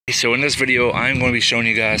So in this video, I'm going to be showing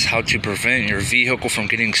you guys how to prevent your vehicle from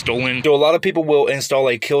getting stolen. So a lot of people will install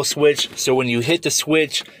a kill switch. So when you hit the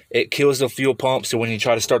switch, it kills the fuel pump. So when you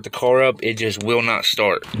try to start the car up, it just will not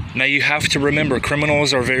start. Now you have to remember,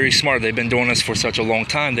 criminals are very smart. They've been doing this for such a long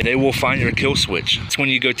time that they will find your kill switch. It's when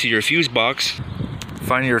you go to your fuse box,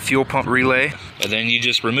 find your fuel pump relay, and then you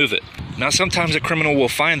just remove it. Now sometimes a criminal will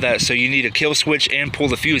find that, so you need a kill switch and pull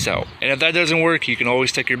the fuse out. And if that doesn't work, you can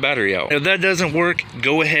always take your battery out. If that doesn't work,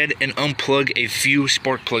 go ahead and unplug a few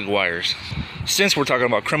spark plug wires. Since we're talking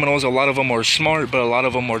about criminals, a lot of them are smart, but a lot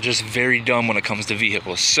of them are just very dumb when it comes to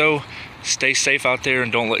vehicles. So stay safe out there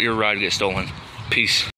and don't let your ride get stolen. Peace.